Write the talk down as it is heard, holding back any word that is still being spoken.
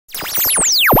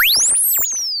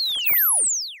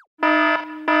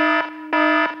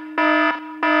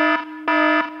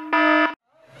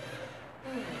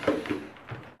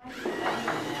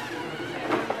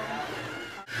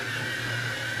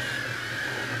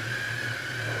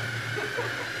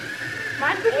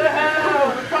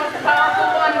Whoa, the most powerful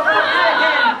one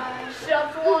again.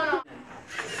 Shuts one on.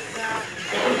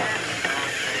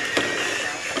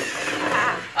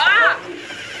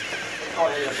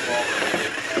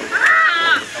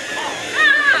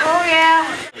 Oh yeah.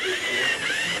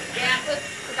 Yeah, put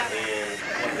that.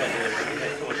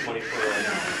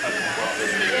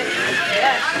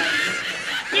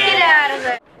 Get out of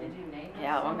there.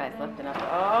 Yeah, one guy's lifting up.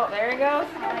 Oh, there he goes.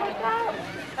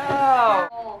 Oh.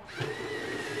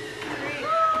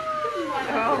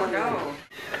 Oh no.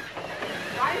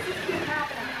 Why does this keep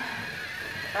happening?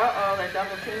 Uh-oh, they're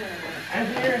double teaming. I'm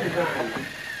here in the garden.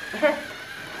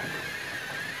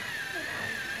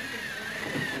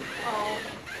 Oh.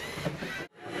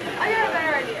 I got a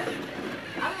better idea.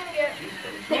 I'm gonna get...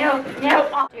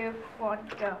 No. 2, 1,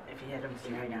 go. If you hit him,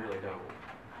 see right now.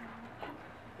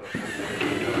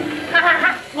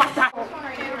 What's that?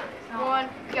 1,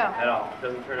 go. At all.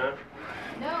 Doesn't turn on?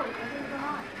 No, it doesn't turn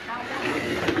on. Now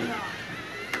no.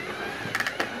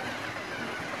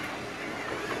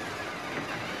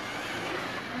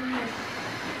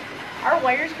 Are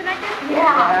wires connected?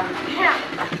 Yeah.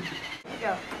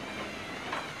 Go.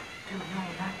 Dude, no,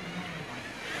 not the main one.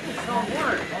 It don't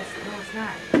work. No, it's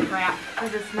not. Crap.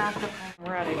 Because it's not the phone.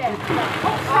 We're out of here.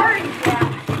 Oh, sorry. Yeah.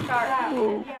 Sorry.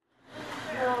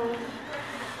 Go.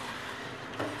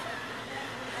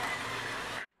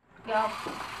 Go.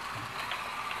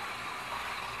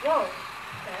 Whoa.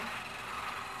 Okay.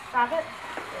 Stop it.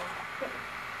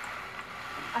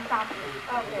 I stopped it.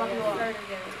 Okay. Let me start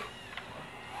again.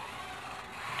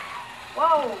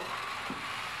 Whoa.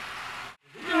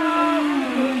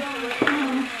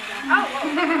 Oh.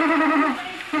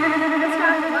 That's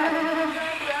kind of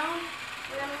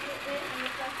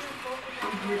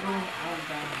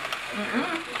fun.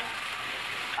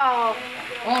 Oh.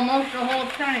 Almost the whole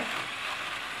tank.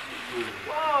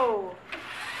 Whoa.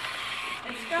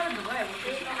 It's got a delay, which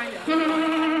is kind of.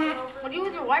 What do you do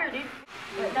with your wire, dude?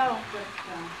 Wait, no. Just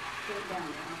get it down.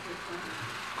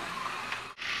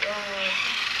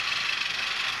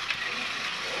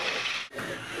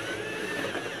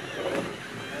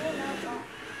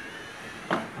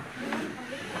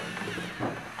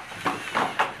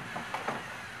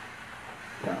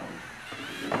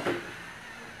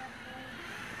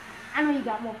 I know you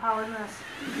got more power than us.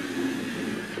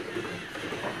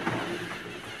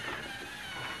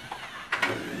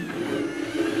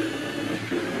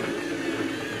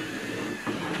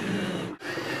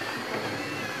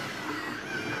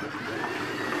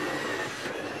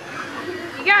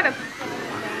 You got him.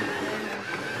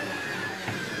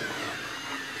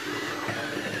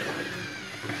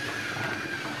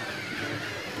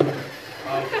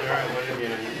 Oh, alright, what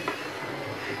again?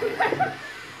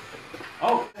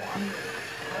 Oh!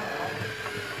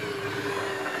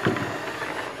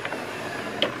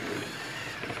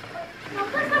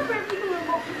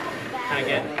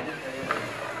 Again. I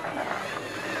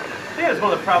think that's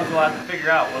one of the problems we'll have to figure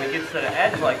out when it gets to the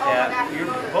edge like that.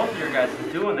 Both of your guys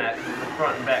is doing that because of the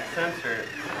front and back sensor.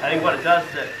 I think what it does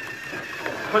is it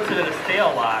puts it in a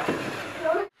stale lock.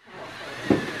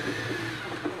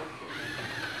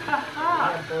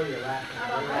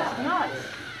 That's nuts.